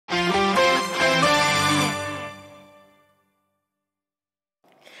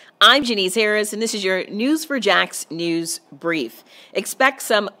I'm Janice Harris, and this is your News for Jax News Brief. Expect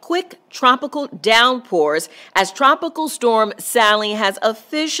some quick tropical downpours as Tropical Storm Sally has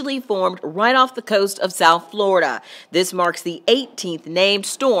officially formed right off the coast of South Florida. This marks the 18th named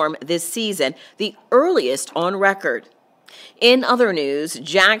storm this season, the earliest on record. In other news,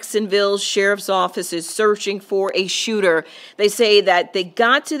 Jacksonville Sheriff's Office is searching for a shooter. They say that they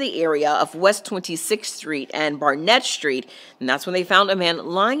got to the area of West 26th Street and Barnett Street, and that's when they found a man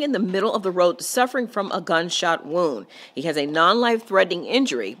lying in the middle of the road suffering from a gunshot wound. He has a non-life-threatening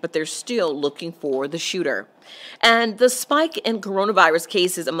injury, but they're still looking for the shooter. And the spike in coronavirus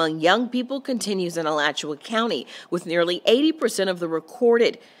cases among young people continues in Alachua County, with nearly 80% of the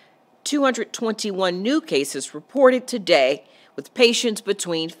recorded 221 new cases reported today, with patients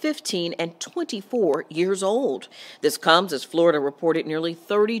between 15 and 24 years old. This comes as Florida reported nearly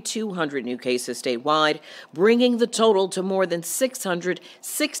 3,200 new cases statewide, bringing the total to more than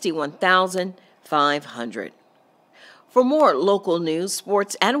 661,500. For more local news,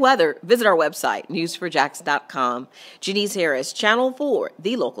 sports, and weather, visit our website, newsforjax.com. Janice Harris, Channel 4,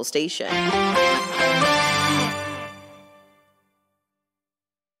 the local station.